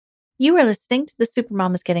You are listening to the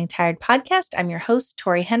Supermom is Getting Tired podcast. I'm your host,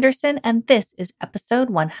 Tori Henderson, and this is episode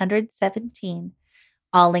 117.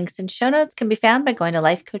 All links and show notes can be found by going to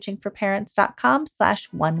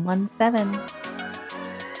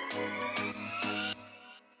lifecoachingforparents.com/117.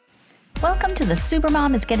 Welcome to the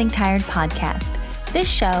Supermom is Getting Tired podcast. This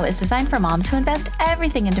show is designed for moms who invest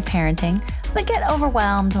everything into parenting, but get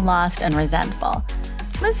overwhelmed, lost, and resentful.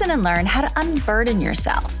 Listen and learn how to unburden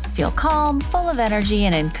yourself. Feel calm, full of energy,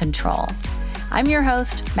 and in control. I'm your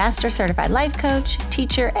host, Master Certified Life Coach,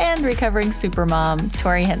 teacher, and recovering supermom,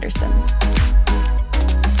 Tori Henderson.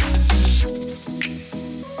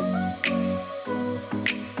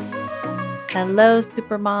 Hello,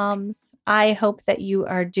 supermoms. I hope that you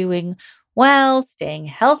are doing well, staying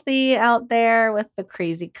healthy out there with the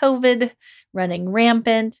crazy COVID running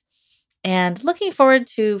rampant, and looking forward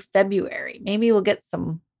to February. Maybe we'll get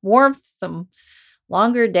some warmth, some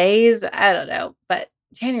longer days. I don't know, but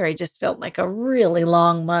January just felt like a really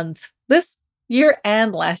long month this year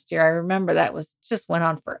and last year. I remember that just went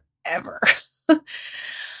on forever.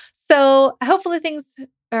 So hopefully things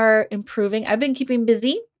are improving. I've been keeping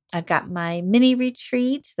busy. I've got my mini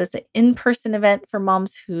retreat. That's an in-person event for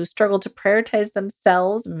moms who struggle to prioritize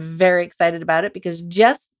themselves. I'm very excited about it because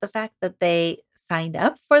just the fact that they signed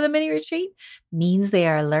up for the mini retreat means they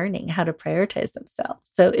are learning how to prioritize themselves.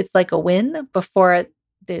 So it's like a win before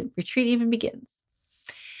the retreat even begins.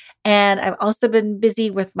 And I've also been busy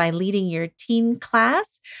with my Leading Your Teen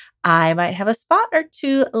class. I might have a spot or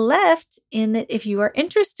two left in it if you are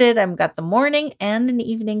interested. I've got the morning and an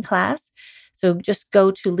evening class. So just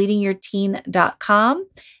go to leadingyourteen.com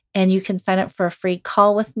and you can sign up for a free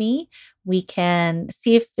call with me. We can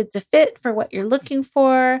see if it's a fit for what you're looking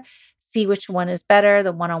for, see which one is better,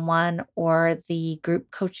 the one-on-one or the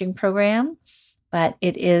group coaching program. But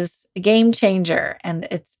it is a game changer and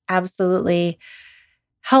it's absolutely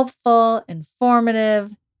helpful,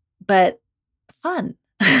 informative, but fun.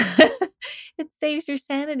 It saves your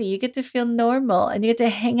sanity. You get to feel normal and you get to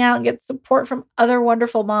hang out and get support from other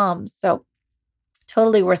wonderful moms. So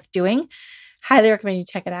totally worth doing. Highly recommend you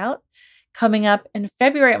check it out. Coming up in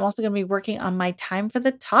February, I'm also going to be working on my Time for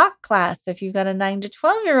the Talk class. So if you've got a 9 to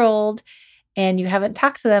 12-year-old and you haven't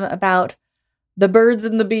talked to them about the birds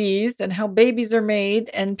and the bees and how babies are made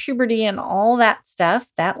and puberty and all that stuff,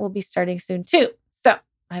 that will be starting soon too. So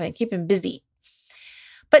I've been keeping busy.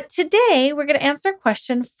 But today we're going to answer a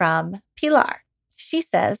question from Pilar. She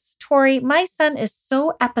says, Tori, my son is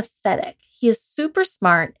so apathetic. He is super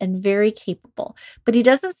smart and very capable, but he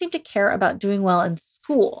doesn't seem to care about doing well in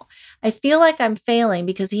school. I feel like I'm failing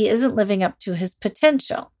because he isn't living up to his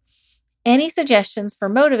potential. Any suggestions for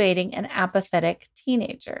motivating an apathetic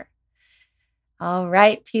teenager? All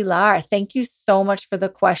right, Pilar, thank you so much for the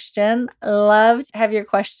question. Love to have your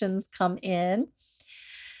questions come in.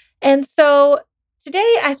 And so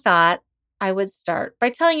today I thought I would start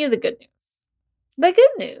by telling you the good news. The good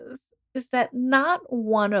news is that not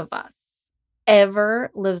one of us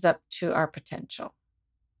ever lives up to our potential.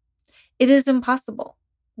 It is impossible.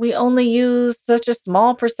 We only use such a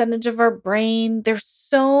small percentage of our brain. There's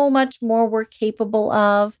so much more we're capable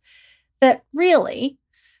of that really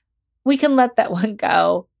we can let that one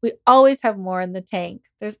go. We always have more in the tank.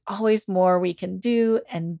 There's always more we can do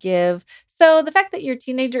and give. So the fact that your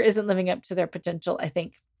teenager isn't living up to their potential, I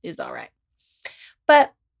think, is all right.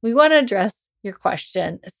 But we want to address your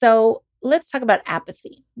question. So let's talk about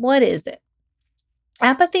apathy. What is it?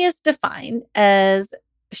 Apathy is defined as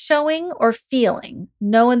showing or feeling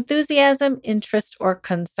no enthusiasm, interest, or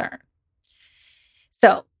concern.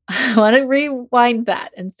 So I want to rewind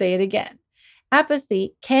that and say it again.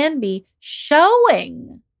 Apathy can be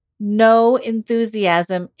showing no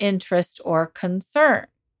enthusiasm, interest, or concern.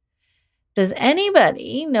 Does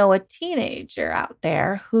anybody know a teenager out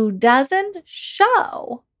there who doesn't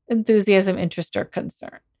show enthusiasm, interest, or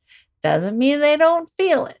concern? Doesn't mean they don't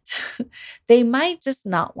feel it. They might just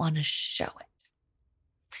not want to show it.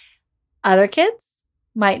 Other kids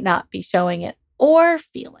might not be showing it or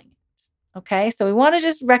feeling it. Okay, so we want to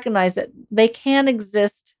just recognize that they can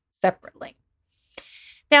exist separately.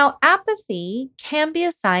 Now, apathy can be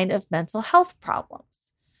a sign of mental health problems.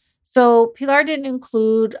 So Pilar didn't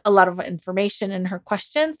include a lot of information in her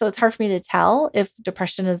question, so it's hard for me to tell if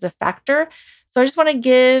depression is a factor. So I just want to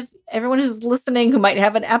give everyone who's listening who might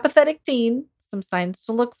have an apathetic teen some signs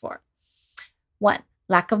to look for. 1,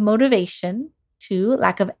 lack of motivation. 2,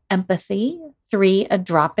 lack of empathy. 3, a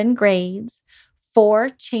drop in grades. 4,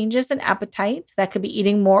 changes in appetite. That could be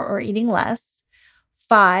eating more or eating less.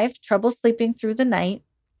 5, trouble sleeping through the night.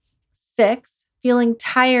 6, feeling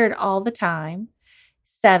tired all the time.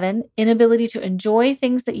 7, inability to enjoy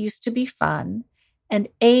things that used to be fun. And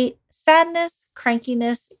 8, sadness,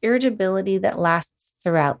 crankiness, irritability that lasts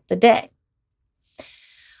throughout the day.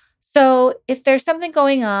 So if there's something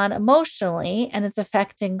going on emotionally and it's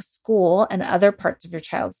affecting school and other parts of your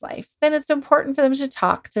child's life, then it's important for them to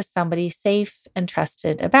talk to somebody safe and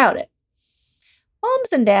trusted about it.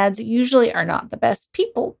 Moms and dads usually are not the best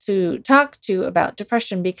people to talk to about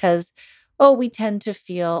depression because, we tend to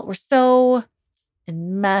feel we're so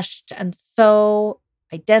enmeshed and so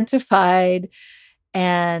identified,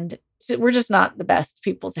 and we're just not the best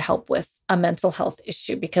people to help with a mental health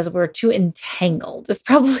issue because we're too entangled. Is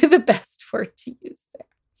probably the best word to use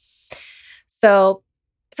there. So,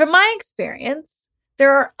 from my experience,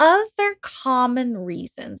 there are other common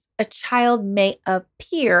reasons a child may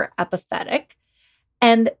appear apathetic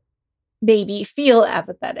and maybe feel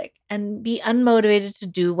apathetic and be unmotivated to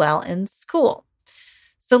do well in school.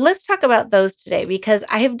 So let's talk about those today because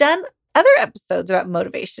I have done other episodes about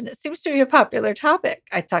motivation. It seems to be a popular topic.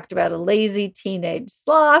 I talked about a lazy teenage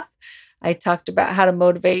sloth. I talked about how to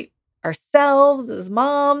motivate ourselves as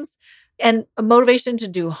moms and a motivation to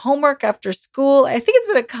do homework after school. I think it's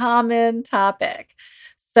been a common topic.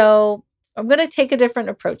 So I'm going to take a different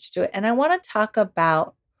approach to it. And I want to talk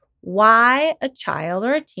about why a child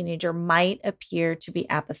or a teenager might appear to be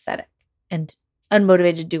apathetic and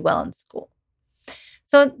unmotivated to do well in school.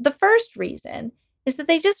 So the first reason is that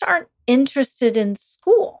they just aren't interested in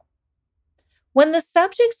school. When the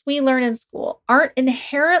subjects we learn in school aren't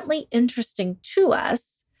inherently interesting to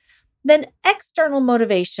us, then external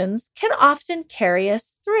motivations can often carry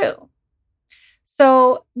us through.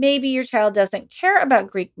 So maybe your child doesn't care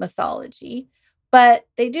about Greek mythology, but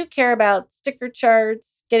they do care about sticker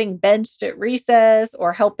charts, getting benched at recess,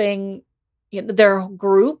 or helping their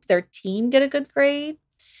group, their team get a good grade.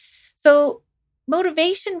 So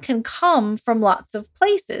motivation can come from lots of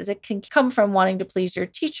places. It can come from wanting to please your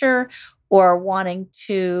teacher or wanting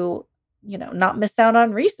to, not miss out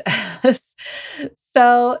on recess.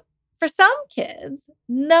 So for some kids,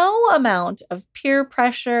 no amount of peer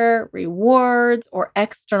pressure, rewards, or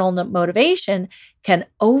external motivation can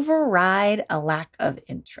override a lack of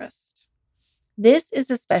interest. This is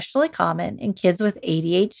especially common in kids with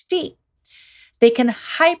ADHD. They can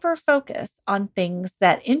hyper-focus on things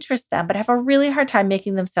that interest them, but have a really hard time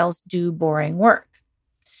making themselves do boring work.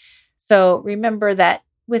 So remember that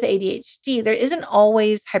with ADHD, there isn't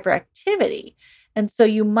always hyperactivity. And so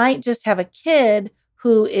you might just have a kid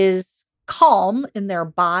who is calm in their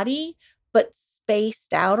body, but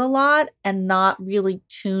spaced out a lot and not really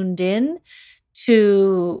tuned in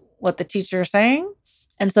to what the teacher is saying.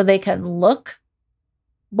 And so they can look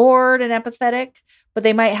bored and apathetic, but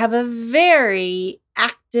they might have a very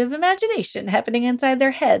active imagination happening inside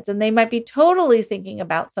their heads. And they might be totally thinking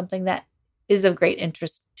about something that is of great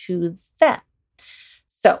interest to them.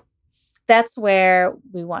 So that's where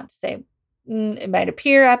we want to say, it might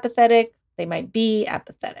appear apathetic. They might be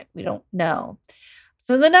apathetic. We don't know.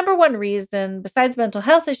 So the number one reason, besides mental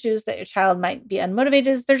health issues, that your child might be unmotivated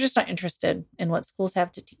is they're just not interested in what schools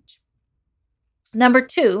have to teach. Number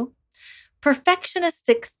two,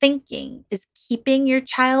 perfectionistic thinking is keeping your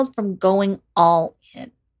child from going all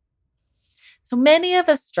in. So many of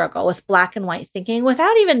us struggle with black and white thinking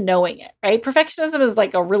without even knowing it, right? Perfectionism is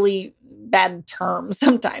like a really bad term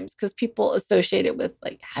sometimes because people associate it with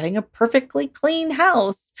like having a perfectly clean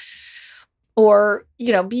house or,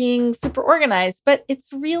 being super organized, but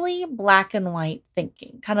it's really black and white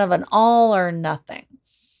thinking, kind of an all or nothing.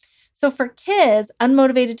 So for kids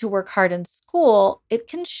unmotivated to work hard in school, it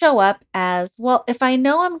can show up as, well, if I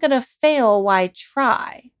know I'm going to fail, why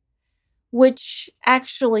try? Which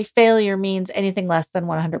actually failure means anything less than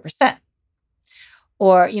 100%.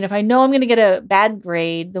 Or, if I know I'm going to get a bad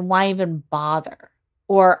grade, then why even bother?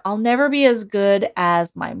 Or I'll never be as good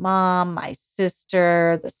as my mom, my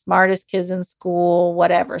sister, the smartest kids in school,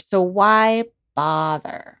 whatever. So why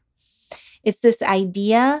bother? It's this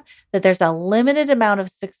idea that there's a limited amount of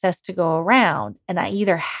success to go around, and I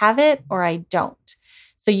either have it or I don't.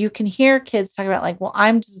 So you can hear kids talk about like, well,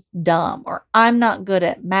 I'm just dumb or I'm not good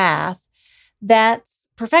at math. That's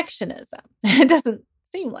perfectionism. It doesn't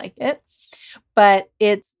seem like it, but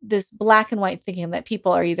it's this black and white thinking that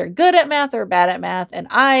people are either good at math or bad at math, and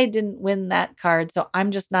I didn't win that card, so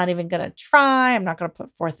I'm just not even going to try. I'm not going to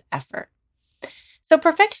put forth effort. So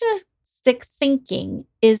perfectionistic thinking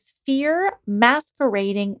is fear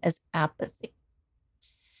masquerading as apathy.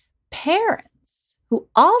 Parents who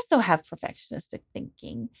also have perfectionistic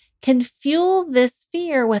thinking can fuel this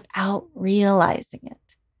fear without realizing it.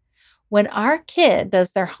 When our kid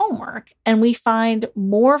does their homework and we find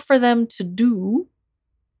more for them to do,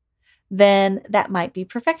 then that might be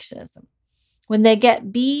perfectionism. When they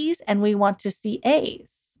get B's and we want to see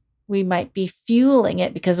A's, we might be fueling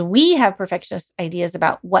it because we have perfectionist ideas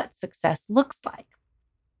about what success looks like.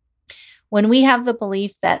 When we have the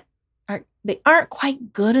belief that they aren't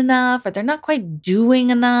quite good enough or they're not quite doing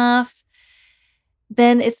enough,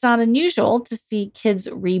 then it's not unusual to see kids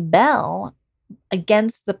rebel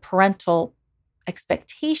against the parental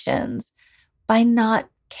expectations by not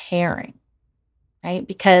caring, right?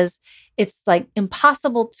 Because it's like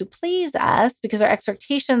impossible to please us because our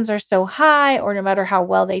expectations are so high, or no matter how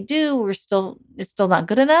well they do, it's still not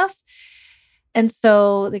good enough. And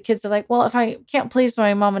so the kids are like, well, if I can't please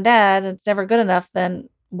my mom and dad, it's never good enough, then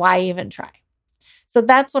why even try? So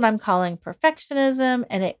that's what I'm calling perfectionism,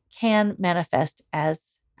 and it can manifest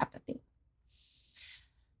as apathy.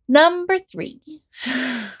 Number 3,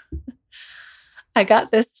 I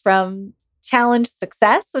got this from Challenge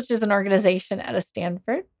Success, which is an organization out of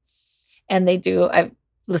Stanford. And I've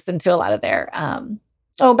listened to a lot of their,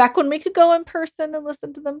 back when we could go in person and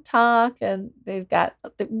listen to them talk. And they've got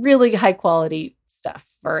the really high quality stuff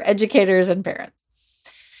for educators and parents.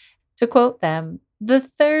 To quote them, the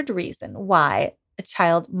third reason why a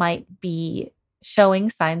child might be showing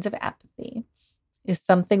signs of apathy is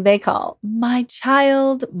something they call "my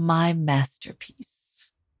child, my masterpiece."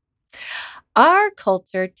 Our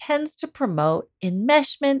culture tends to promote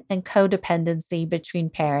enmeshment and codependency between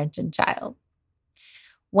parent and child.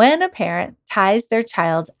 When a parent ties their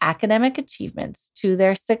child's academic achievements to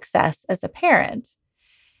their success as a parent,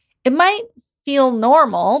 it might feel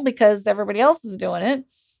normal because everybody else is doing it,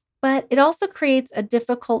 but it also creates a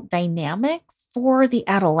difficult dynamic for the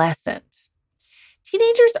adolescent.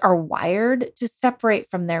 Teenagers are wired to separate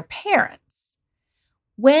from their parents.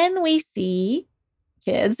 When we see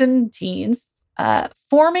kids and teens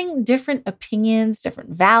forming different opinions,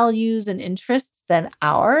 different values and interests than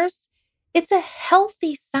ours, it's a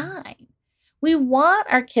healthy sign. We want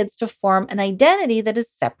our kids to form an identity that is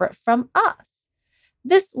separate from us.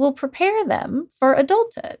 This will prepare them for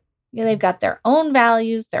adulthood. They've got their own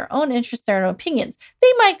values, their own interests, their own opinions.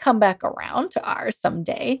 They might come back around to ours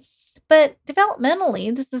someday, but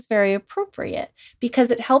developmentally, this is very appropriate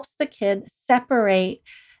because it helps the kid separate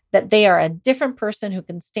that they are a different person who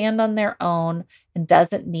can stand on their own and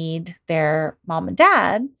doesn't need their mom and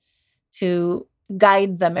dad to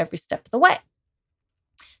guide them every step of the way.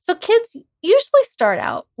 So kids usually start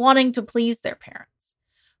out wanting to please their parents.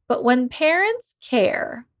 But when parents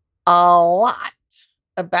care a lot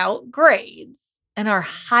about grades and are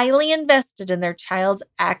highly invested in their child's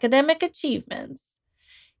academic achievements,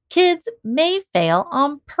 kids may fail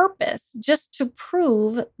on purpose just to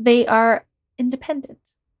prove they are independent.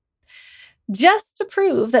 Just to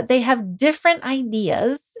prove that they have different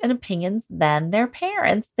ideas and opinions than their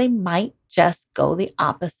parents, they might just go the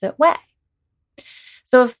opposite way.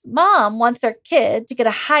 So if mom wants their kid to get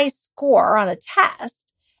a high score on a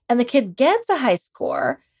test and the kid gets a high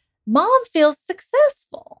score, mom feels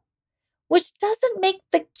successful, which doesn't make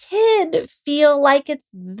the kid feel like it's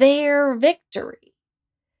their victory.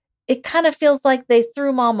 It kind of feels like they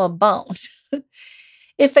threw mom a bone.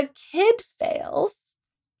 If a kid fails,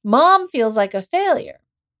 mom feels like a failure,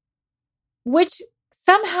 which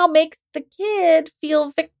somehow makes the kid feel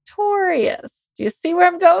victorious. Do you see where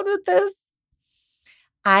I'm going with this?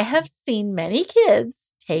 I have seen many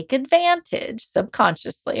kids take advantage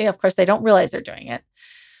subconsciously. Of course, they don't realize they're doing it,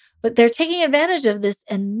 but they're taking advantage of this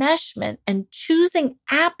enmeshment and choosing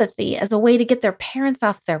apathy as a way to get their parents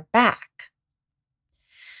off their back.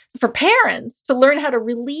 For parents to learn how to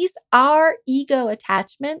release our ego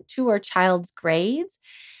attachment to our child's grades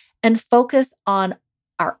and focus on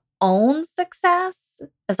our own success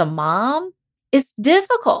as a mom is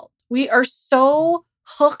difficult. We are so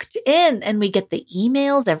hooked in, and we get the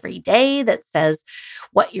emails every day that says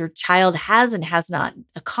what your child has and has not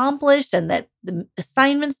accomplished, and that the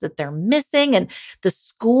assignments that they're missing, and the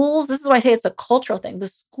schools. This is why I say it's a cultural thing. The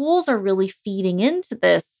schools are really feeding into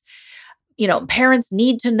this. Parents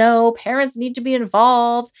need to know, parents need to be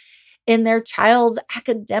involved in their child's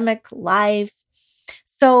academic life.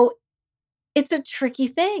 So it's a tricky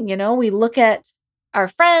thing. We look at our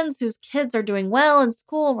friends whose kids are doing well in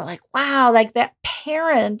school, and we're like, wow, like that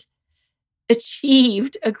parent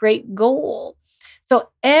achieved a great goal. So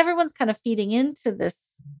everyone's kind of feeding into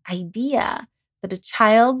this idea that a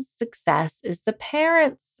child's success is the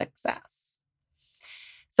parent's success.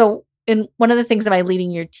 So in one of the things in my Leading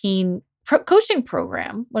Your Teen coaching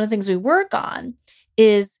program, one of the things we work on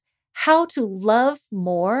is how to love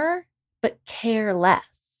more, but care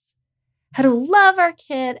less. How to love our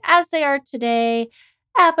kid as they are today,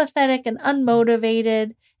 apathetic and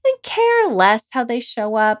unmotivated, and care less how they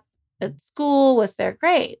show up at school with their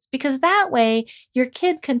grades, because that way your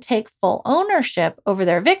kid can take full ownership over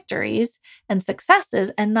their victories and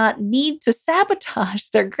successes and not need to sabotage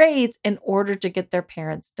their grades in order to get their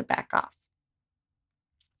parents to back off.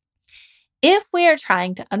 If we are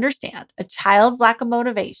trying to understand a child's lack of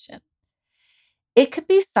motivation, it could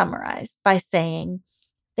be summarized by saying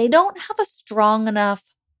they don't have a strong enough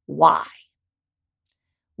why.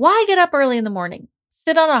 Why get up early in the morning,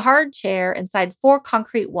 sit on a hard chair inside 4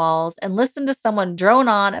 concrete walls, and listen to someone drone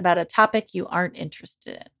on about a topic you aren't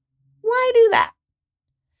interested in? Why do that?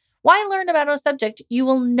 Why learn about a subject you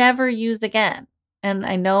will never use again? And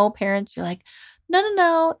I know parents, you're like,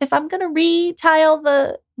 no. If I'm going to retile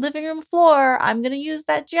the living room floor, I'm going to use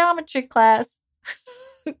that geometry class.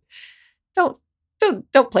 Don't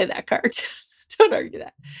play that card. Don't argue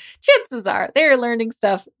that. Chances are they are learning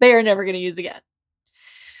stuff they are never going to use again.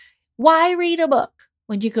 Why read a book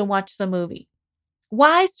when you can watch the movie?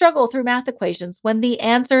 Why struggle through math equations when the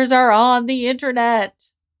answers are on the internet?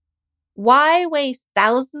 Why waste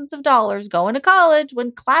thousands of dollars going to college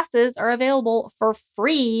when classes are available for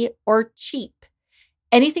free or cheap?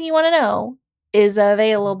 Anything you want to know is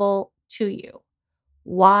available to you.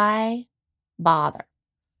 Why bother?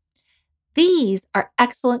 These are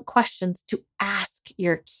excellent questions to ask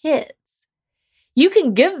your kids. You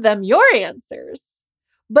can give them your answers,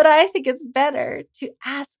 but I think it's better to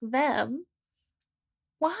ask them,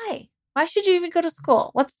 why? Why should you even go to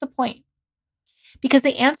school? What's the point? Because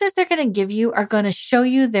the answers they're going to give you are going to show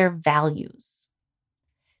you their values.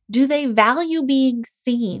 Do they value being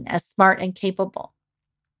seen as smart and capable?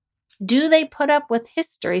 Do they put up with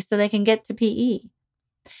history so they can get to PE?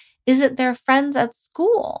 Is it their friends at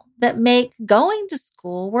school that make going to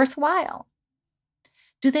school worthwhile?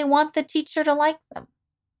 Do they want the teacher to like them?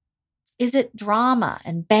 Is it drama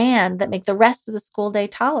and band that make the rest of the school day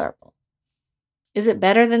tolerable? Is it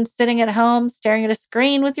better than sitting at home staring at a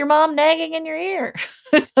screen with your mom nagging in your ear?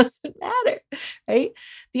 It doesn't matter, right?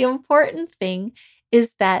 The important thing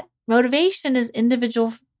is that motivation is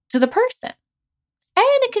individual to the person. And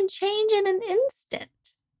it can change in an instant.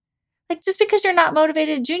 Like just because you're not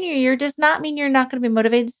motivated junior year does not mean you're not going to be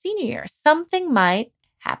motivated senior year. Something might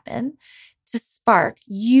happen to spark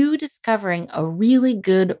you discovering a really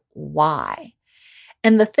good why.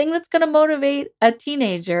 And the thing that's going to motivate a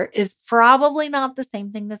teenager is probably not the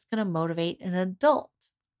same thing that's going to motivate an adult.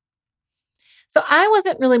 So I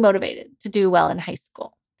wasn't really motivated to do well in high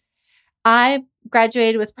school. I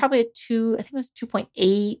graduated with probably a 2, I think it was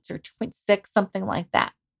 2.8 or 2.6, something like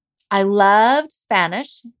that. I loved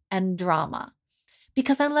Spanish and drama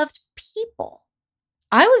because I loved people.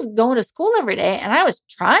 I was going to school every day and I was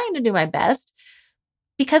trying to do my best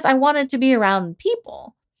because I wanted to be around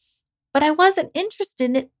people. But I wasn't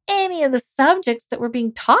interested in any of the subjects that were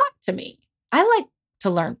being taught to me. I like to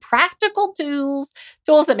learn practical tools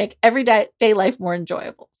that make everyday life more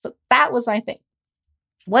enjoyable. So that was my thing.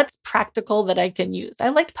 What's practical that I can use? I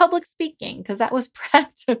liked public speaking because that was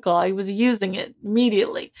practical. I was using it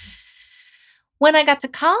immediately. When I got to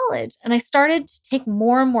college and I started to take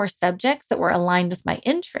more and more subjects that were aligned with my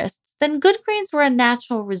interests, then good grades were a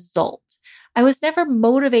natural result. I was never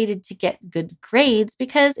motivated to get good grades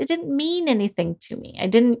because it didn't mean anything to me.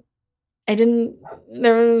 There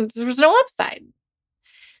was no upside.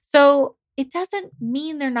 So it doesn't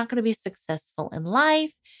mean they're not going to be successful in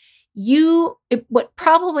life. What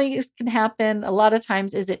probably can happen a lot of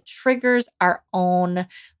times is it triggers our own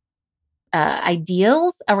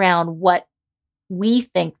ideals around what we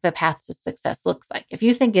think the path to success looks like. If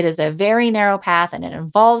you think it is a very narrow path and it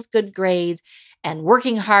involves good grades and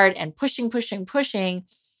working hard and pushing,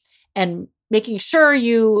 and making sure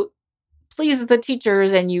you please the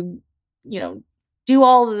teachers and you do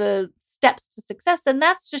all the steps to success, then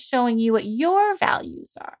that's just showing you what your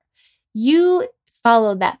values are. You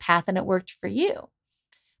followed that path and it worked for you.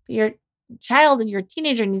 But your child and your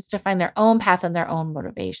teenager needs to find their own path and their own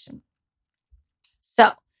motivation.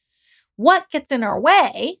 So, what gets in our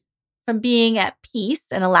way from being at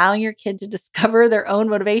peace and allowing your kid to discover their own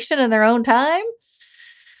motivation in their own time?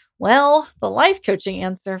 Well, the life coaching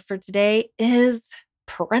answer for today is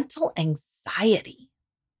parental anxiety,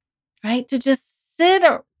 right? To just sit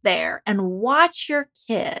there and watch your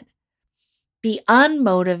kid be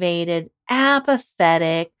unmotivated,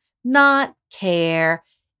 apathetic, not care.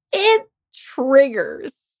 It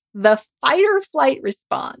triggers the fight or flight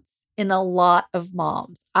response in a lot of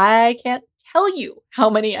moms. I can't tell you how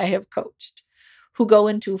many I have coached who go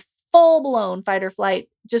into full-blown fight or flight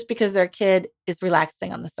just because their kid is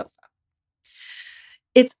relaxing on the sofa.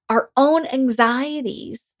 It's our own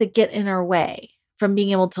anxieties that get in our way from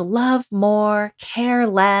being able to love more, care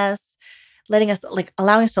less,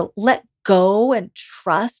 allowing us to let go and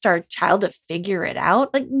trust our child to figure it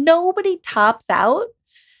out. Like nobody tops out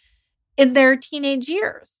in their teenage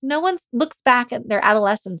years. No one looks back at their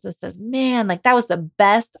adolescence and says, man, like that was the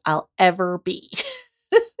best I'll ever be.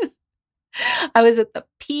 I was at the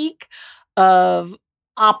peak of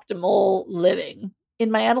optimal living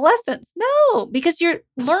in my adolescence. No, because you're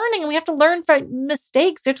learning and we have to learn from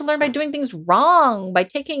mistakes. We have to learn by doing things wrong, by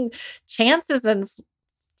taking chances and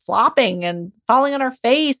flopping and falling on our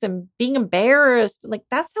face and being embarrassed. Like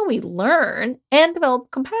that's how we learn and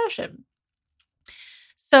develop compassion.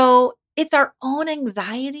 So it's our own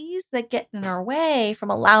anxieties that get in our way from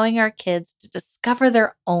allowing our kids to discover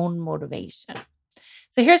their own motivation.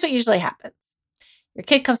 So here's what usually happens. Your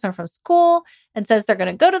kid comes home from school and says they're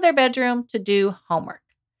going to go to their bedroom to do homework.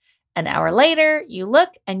 An hour later, you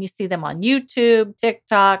look and you see them on YouTube,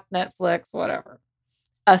 TikTok, Netflix, whatever.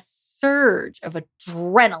 A surge of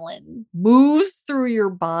adrenaline moves through your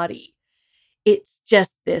body. It's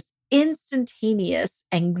just this instantaneous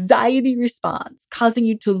anxiety response causing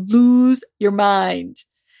you to lose your mind.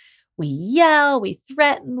 We yell, we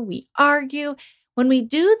threaten, we argue. When we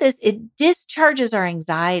do this, it discharges our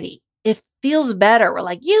anxiety. It feels better. We're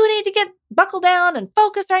like, you need to get buckled down and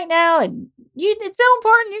focus right now. And it's so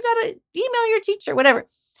important. You got to email your teacher, whatever.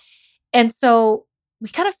 And so we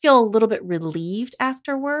kind of feel a little bit relieved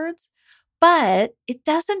afterwards, but it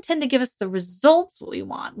doesn't tend to give us the results we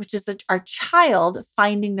want, which is our child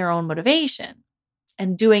finding their own motivation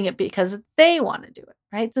and doing it because they want to do it,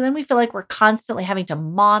 right? So then we feel like we're constantly having to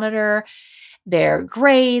monitor their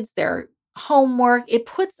grades, their homework. It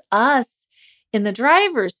puts us in the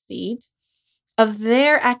driver's seat of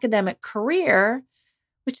their academic career,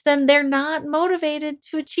 which then they're not motivated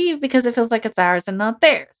to achieve because it feels like it's ours and not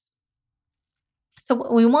theirs. So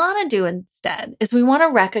what we want to do instead is we want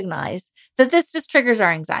to recognize that this just triggers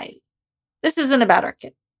our anxiety. This isn't about our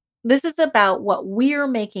kid. This is about what we're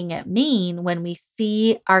making it mean when we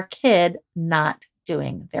see our kid not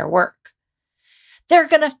doing their work. They're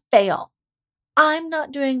going to fail. I'm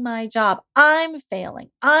not doing my job. I'm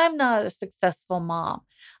failing. I'm not a successful mom.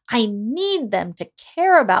 I need them to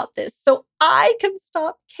care about this so I can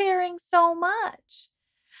stop caring so much.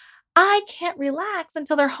 I can't relax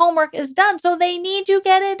until their homework is done, so they need to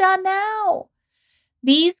get it done now.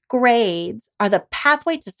 These grades are the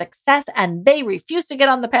pathway to success, and they refuse to get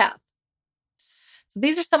on the path. So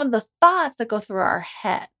these are some of the thoughts that go through our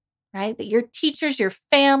head, right? That your teachers, your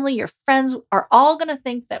family, your friends are all going to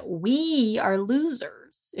think that we are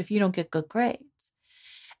losers if you don't get good grades.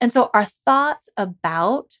 And so our thoughts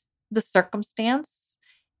about the circumstance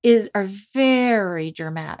are very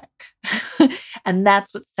dramatic. And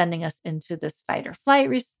that's what's sending us into this fight or flight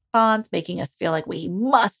response, making us feel like we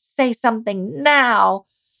must say something now.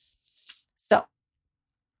 So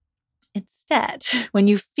instead, when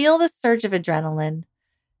you feel the surge of adrenaline,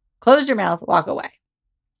 close your mouth, walk away.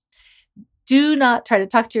 Do not try to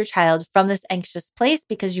talk to your child from this anxious place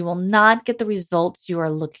because you will not get the results you are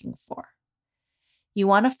looking for. You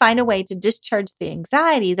want to find a way to discharge the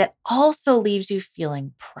anxiety that also leaves you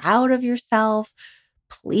feeling proud of yourself,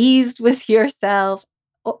 pleased with yourself,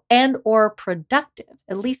 and or productive.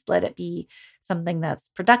 At least let it be something that's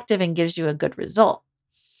productive and gives you a good result.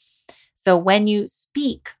 So when you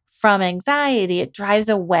speak from anxiety, it drives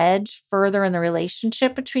a wedge further in the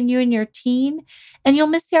relationship between you and your teen, and you'll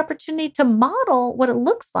miss the opportunity to model what it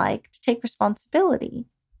looks like to take responsibility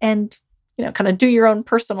and, kind of do your own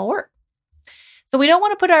personal work. So we don't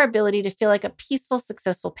want to put our ability to feel like a peaceful,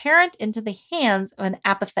 successful parent into the hands of an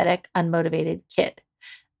apathetic, unmotivated kid.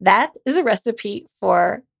 That is a recipe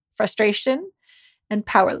for frustration and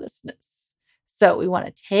powerlessness. So we want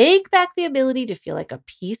to take back the ability to feel like a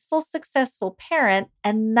peaceful, successful parent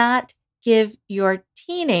and not give your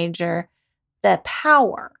teenager the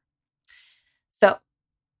power. So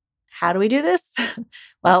how do we do this?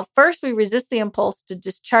 Well, first we resist the impulse to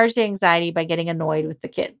discharge the anxiety by getting annoyed with the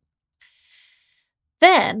kid.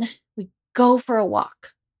 Then we go for a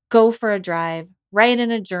walk, go for a drive, write in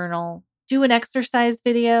a journal, do an exercise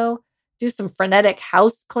video, do some frenetic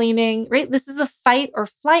house cleaning, right? This is a fight or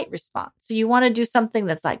flight response. So you want to do something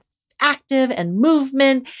that's like active and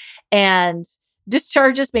movement and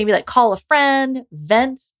discharges, maybe like call a friend,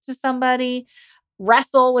 vent to somebody,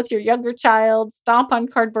 wrestle with your younger child, stomp on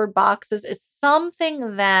cardboard boxes. It's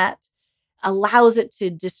something that allows it to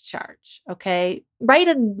discharge, okay? Write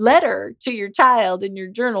a letter to your child in your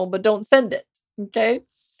journal, but don't send it, okay?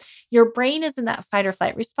 Your brain is in that fight or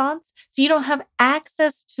flight response, so you don't have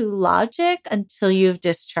access to logic until you've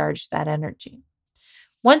discharged that energy.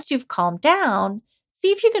 Once you've calmed down,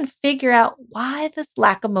 see if you can figure out why this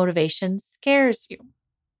lack of motivation scares you.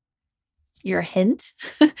 Your hint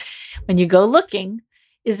when you go looking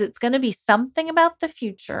is it's going to be something about the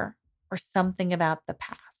future or something about the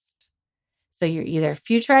past. So you're either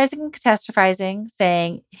futurizing and catastrophizing,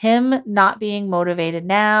 saying him not being motivated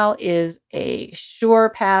now is a sure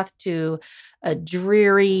path to a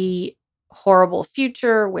dreary, horrible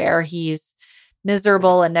future where he's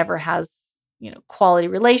miserable and never has, quality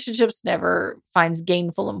relationships, never finds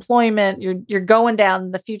gainful employment. You're going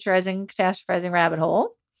down the futurizing, catastrophizing rabbit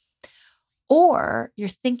hole. Or you're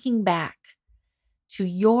thinking back to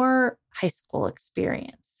your high school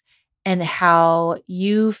experience and how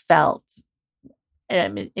you felt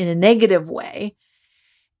in a negative way,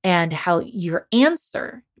 and how your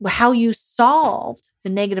answer, how you solved the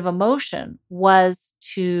negative emotion was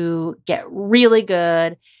to get really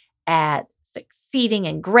good at succeeding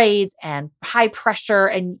in grades and high pressure.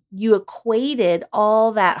 And you equated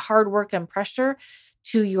all that hard work and pressure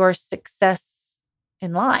to your success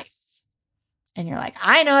in life. And you're like,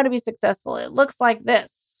 I know how to be successful. It looks like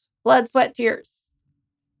this: blood, sweat, tears.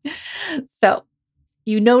 So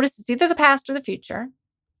you notice it's either the past or the future.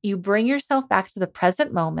 You bring yourself back to the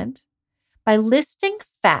present moment by listing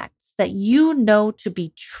facts that you know to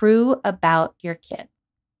be true about your kid.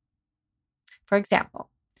 For example,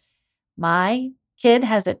 my kid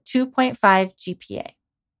has a 2.5 GPA.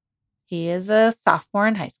 He is a sophomore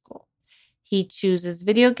in high school. He chooses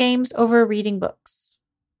video games over reading books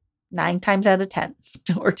 9 times out of 10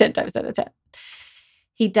 or 10 times out of 10.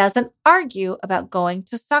 He doesn't argue about going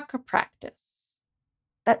to soccer practice.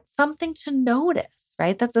 That's something to notice,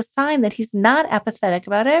 right? That's a sign that he's not apathetic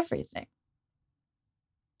about everything.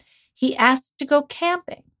 He asked to go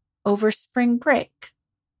camping over spring break.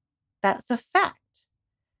 That's a fact.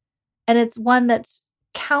 And it's one that's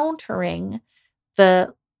countering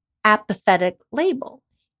the apathetic label.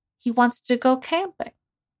 He wants to go camping.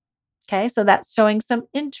 Okay, so that's showing some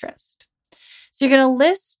interest. So you're going to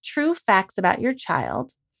list true facts about your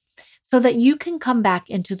child so that you can come back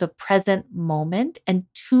into the present moment and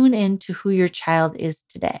tune into who your child is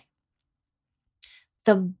today.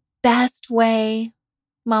 The best way,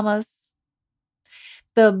 mamas,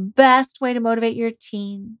 the best way to motivate your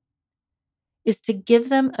teen is to give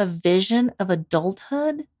them a vision of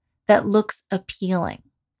adulthood that looks appealing.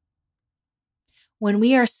 When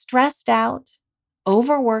we are stressed out,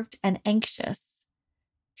 overworked, and anxious,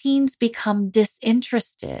 teens become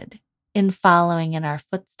disinterested in following in our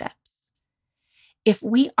footsteps. If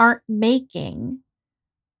we aren't making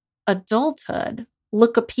adulthood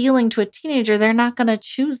look appealing to a teenager, they're not going to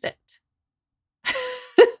choose it.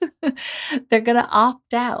 They're going to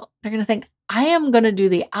opt out. They're going to think, I am going to do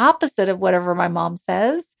the opposite of whatever my mom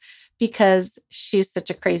says because she's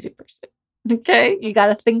such a crazy person. Okay? You got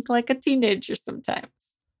to think like a teenager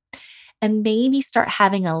sometimes. And maybe start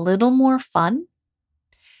having a little more fun.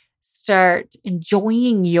 Start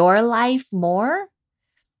enjoying your life more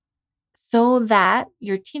so that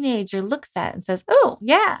your teenager looks at it and says, oh,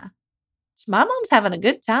 yeah, my mom's having a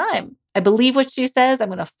good time. I believe what she says. I'm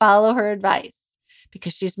going to follow her advice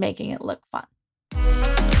because she's making it look fun.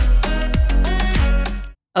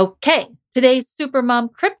 Okay, today's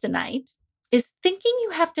Supermom Kryptonite is thinking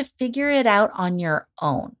you have to figure it out on your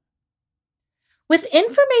own. With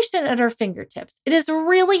information at our fingertips, it is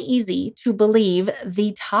really easy to believe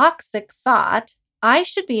the toxic thought, I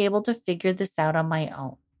should be able to figure this out on my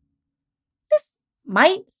own. This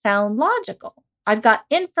might sound logical. I've got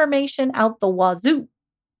information out the wazoo.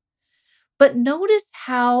 But notice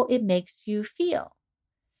how it makes you feel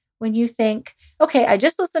when you think, okay, I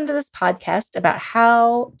just listened to this podcast about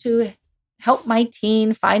how to help my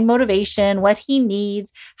teen find motivation, what he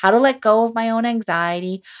needs, how to let go of my own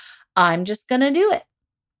anxiety. I'm just going to do it.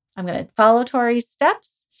 I'm going to follow Tori's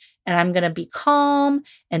steps and I'm going to be calm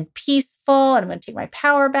and peaceful. And I'm going to take my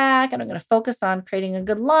power back and I'm going to focus on creating a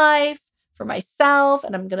good life for myself.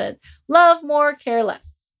 And I'm going to love more, care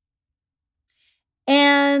less.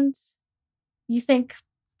 And you think,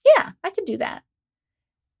 yeah, I could do that.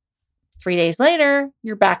 3 days later,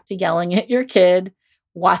 you're back to yelling at your kid,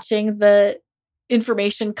 watching the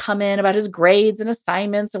information come in about his grades and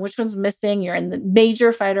assignments and which one's missing. You're in the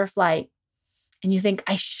major fight or flight. And you think,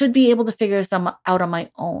 I should be able to figure this out on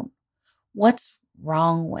my own. What's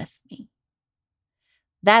wrong with me?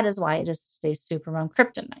 That is why it is today's Supermom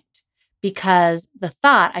Kryptonite. Because the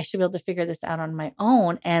thought, I should be able to figure this out on my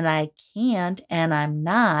own, and I can't, and I'm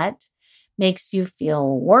not, makes you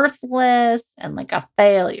feel worthless and like a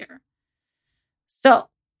failure. So,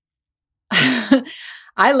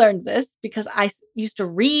 I learned this because I used to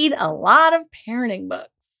read a lot of parenting books.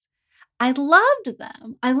 I loved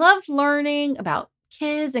them. I loved learning about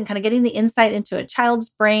kids and kind of getting the insight into a child's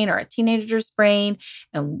brain or a teenager's brain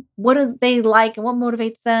and what do they like and what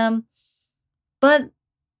motivates them. But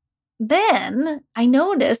then I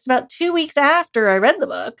noticed about 2 weeks after I read the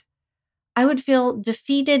book, I would feel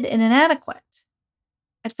defeated and inadequate.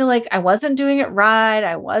 I'd feel like I wasn't doing it right.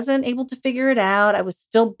 I wasn't able to figure it out. I was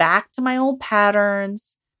still back to my old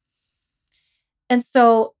patterns. And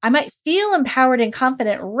so I might feel empowered and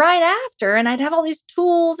confident right after, and I'd have all these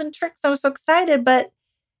tools and tricks. I was so excited, but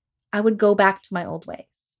I would go back to my old ways.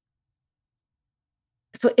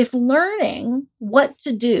 So if learning what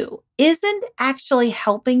to do isn't actually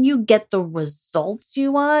helping you get the results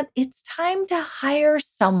you want, it's time to hire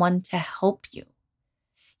someone to help you.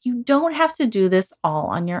 You don't have to do this all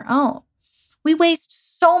on your own. We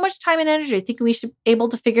waste so much time and energy thinking we should be able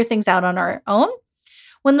to figure things out on our own,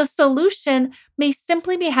 when the solution may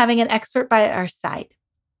simply be having an expert by our side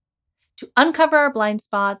to uncover our blind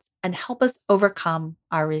spots and help us overcome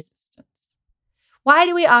our resistance. Why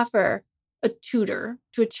do we offer a tutor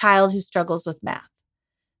to a child who struggles with math?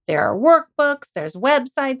 There are workbooks, there's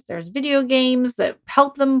websites, there's video games that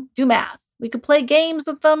help them do math. We could play games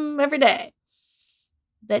with them every day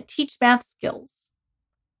that teach math skills,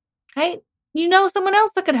 right? You know someone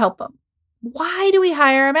else that could help them. Why do we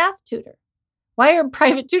hire a math tutor? Why are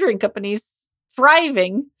private tutoring companies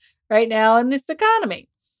thriving right now in this economy?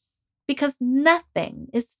 Because nothing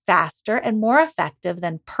is faster and more effective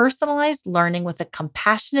than personalized learning with a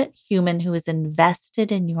compassionate human who is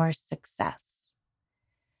invested in your success.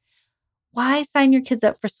 Why sign your kids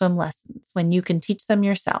up for swim lessons when you can teach them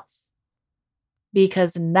yourself?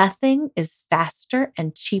 Because nothing is faster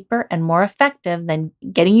and cheaper and more effective than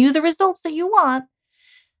getting you the results that you want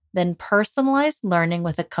than personalized learning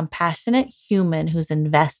with a compassionate human who's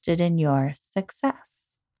invested in your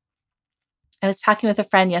success. I was talking with a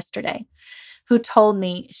friend yesterday who told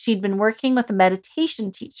me she'd been working with a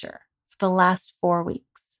meditation teacher for the last 4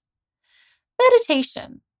 weeks.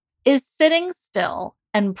 Meditation is sitting still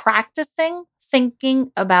and practicing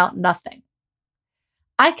thinking about nothing.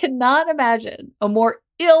 I could not imagine a more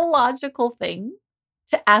illogical thing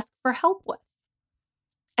to ask for help with.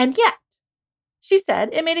 And yet, she said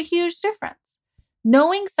it made a huge difference.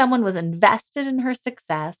 Knowing someone was invested in her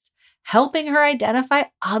success, helping her identify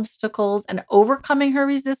obstacles and overcoming her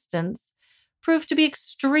resistance proved to be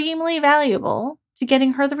extremely valuable to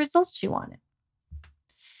getting her the results she wanted.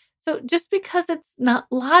 So just because it's not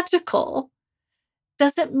logical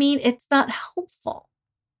doesn't mean it's not helpful.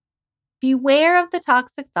 Beware of the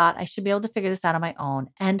toxic thought, I should be able to figure this out on my own,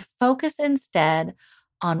 and focus instead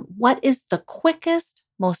on what is the quickest,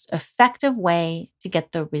 most effective way to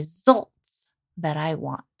get the results that I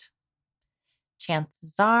want.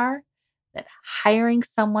 Chances are that hiring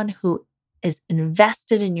someone who is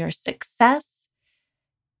invested in your success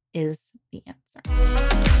is the answer.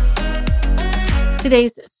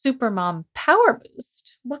 Today's Supermom Power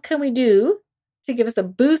Boost, what can we do to give us a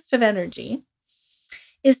boost of energy,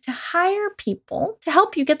 is to hire people to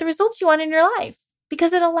help you get the results you want in your life,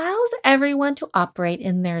 because it allows everyone to operate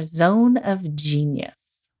in their zone of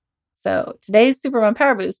genius. So today's Supermom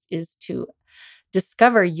Power Boost is to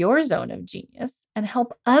discover your zone of genius and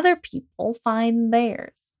help other people find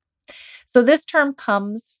theirs. So this term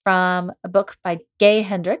comes from a book by Gay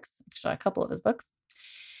Hendricks, actually a couple of his books.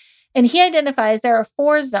 And he identifies there are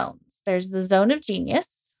 4 zones. There's the zone of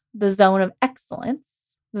genius, the zone of excellence,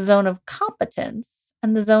 the zone of competence,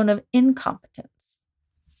 and the zone of incompetence.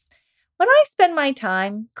 When I spend my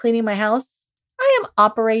time cleaning my house, I am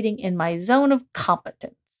operating in my zone of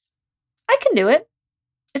competence. I can do it.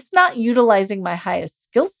 It's not utilizing my highest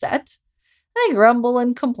skill set. I grumble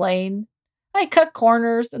and complain. I cut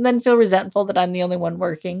corners and then feel resentful that I'm the only one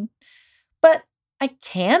working. But I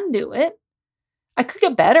can do it. I could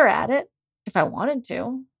get better at it if I wanted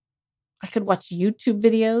to. I could watch YouTube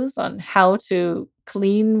videos on how to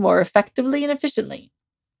clean more effectively and efficiently.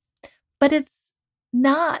 But it's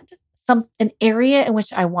not an area in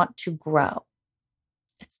which I want to grow.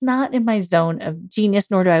 It's not in my zone of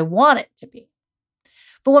genius, nor do I want it to be.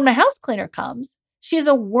 But when my house cleaner comes, she is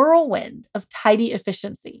a whirlwind of tidy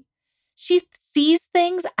efficiency. She sees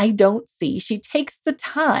things I don't see. She takes the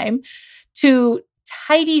time to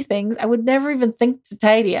tidy things I would never even think to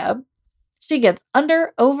tidy up. She gets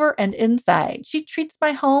under, over, and inside. She treats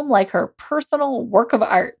my home like her personal work of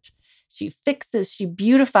art. She fixes, she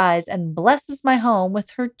beautifies, and blesses my home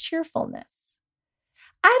with her cheerfulness.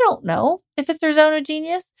 I don't know if it's her zone of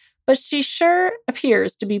genius, but she sure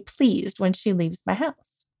appears to be pleased when she leaves my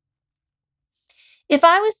house. If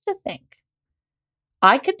I was to think,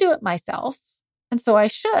 I could do it myself, and so I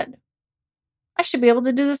should be able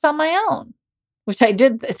to do this on my own. which I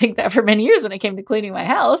did think that for many years when it came to cleaning my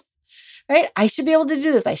house, right? I should be able to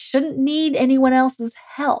do this. I shouldn't need anyone else's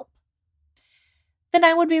help. Then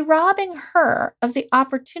I would be robbing her of the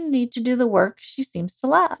opportunity to do the work she seems to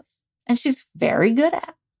love and she's very good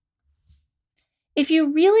at. If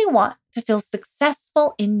you really want to feel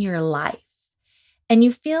successful in your life and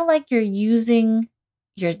you feel like you're using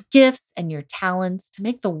your gifts and your talents to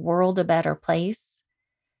make the world a better place,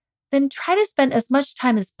 then try to spend as much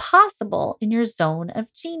time as possible in your zone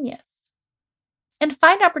of genius and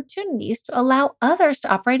find opportunities to allow others to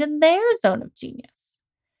operate in their zone of genius.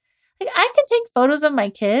 Like, I can take photos of my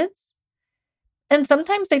kids and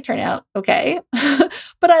sometimes they turn out okay,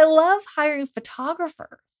 but I love hiring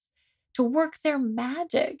photographers to work their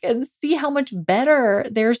magic and see how much better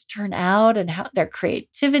theirs turn out and how their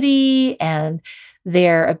creativity and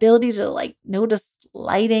their ability to notice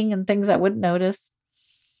lighting and things I wouldn't notice.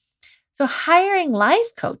 So hiring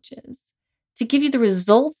life coaches to give you the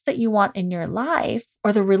results that you want in your life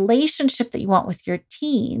or the relationship that you want with your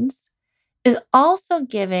teens is also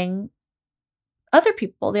giving other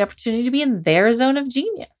people the opportunity to be in their zone of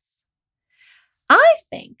genius. I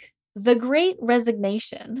think the great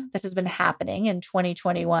resignation that has been happening in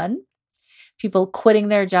 2021, people quitting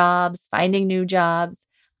their jobs, finding new jobs,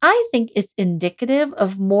 I think it's indicative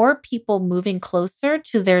of more people moving closer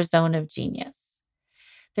to their zone of genius.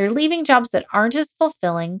 They're leaving jobs that aren't as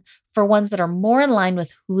fulfilling for ones that are more in line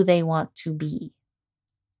with who they want to be.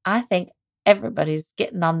 I think everybody's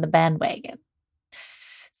getting on the bandwagon.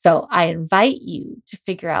 So I invite you to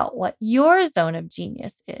figure out what your zone of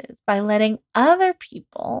genius is by letting other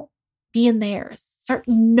people be in theirs. Start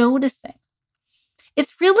noticing.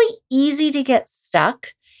 It's really easy to get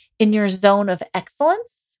stuck in your zone of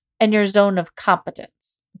excellence and your zone of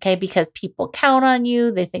competence, okay? Because people count on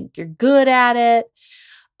you. They think you're good at it.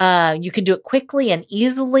 You can do it quickly and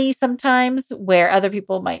easily sometimes where other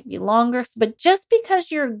people might be longer. But just because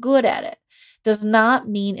you're good at it does not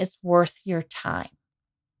mean it's worth your time.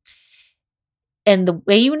 And the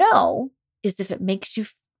way you know is if it makes you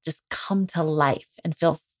just come to life and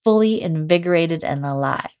feel fully invigorated and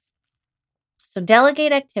alive. So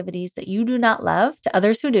delegate activities that you do not love to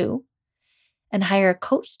others who do, and hire a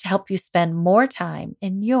coach to help you spend more time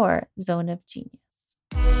in your zone of genius.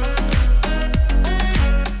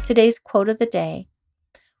 Today's quote of the day: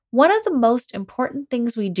 one of the most important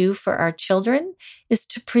things we do for our children is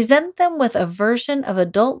to present them with a version of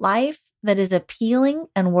adult life that is appealing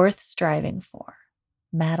and worth striving for.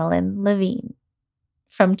 Madeline Levine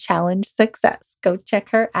from Challenge Success. Go check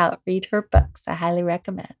her out. Read her books. I highly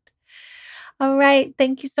recommend. All right.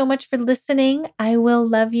 Thank you so much for listening. I will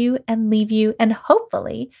love you and leave you and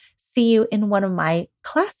hopefully see you in one of my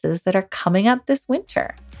classes that are coming up this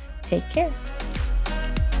winter. Take care.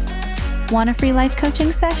 Want a free life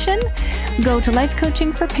coaching session? Go to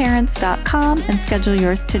lifecoachingforparents.com and schedule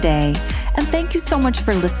yours today. And thank you so much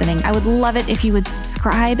for listening. I would love it if you would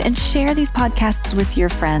subscribe and share these podcasts with your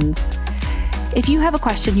friends. If you have a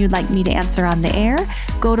question you'd like me to answer on the air,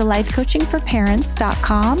 go to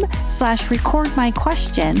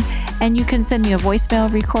lifecoachingforparents.com/record-my-question, and you can send me a voicemail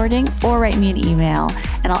recording or write me an email,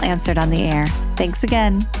 and I'll answer it on the air. Thanks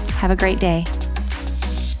again. Have a great day.